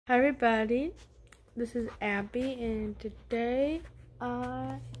Hi everybody, this is Abby, and today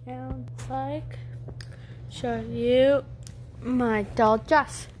I am showing you my doll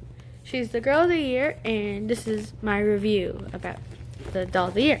Jess. She's the girl of the year, and this is my review about the doll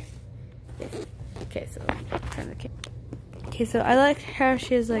of the year. Okay, so turn the camera. Okay, so I like how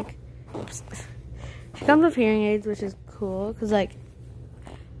she has she comes with hearing aids, which is cool because like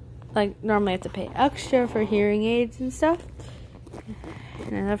normally I have to pay extra for hearing aids and stuff.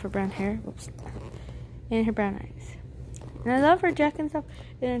 And I love her brown hair. Whoops. And her brown eyes. And I love her jacket and stuff.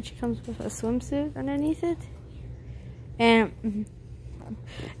 And then she comes with a swimsuit underneath it. And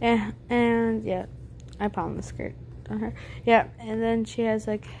yeah, I palm the skirt on her. Yeah, and then she has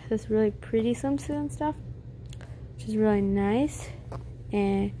like this really pretty swimsuit and stuff, which is really nice.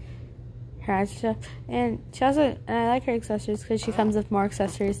 And her eyes and stuff. And she also, and I like her accessories because she comes with more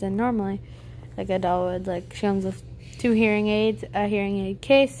accessories than normally, like a doll would. Like she comes with 2 hearing aids, a hearing aid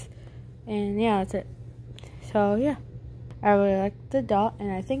case, and yeah, that's it. So yeah, I really like the doll,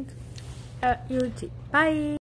 and I think you would too. Bye.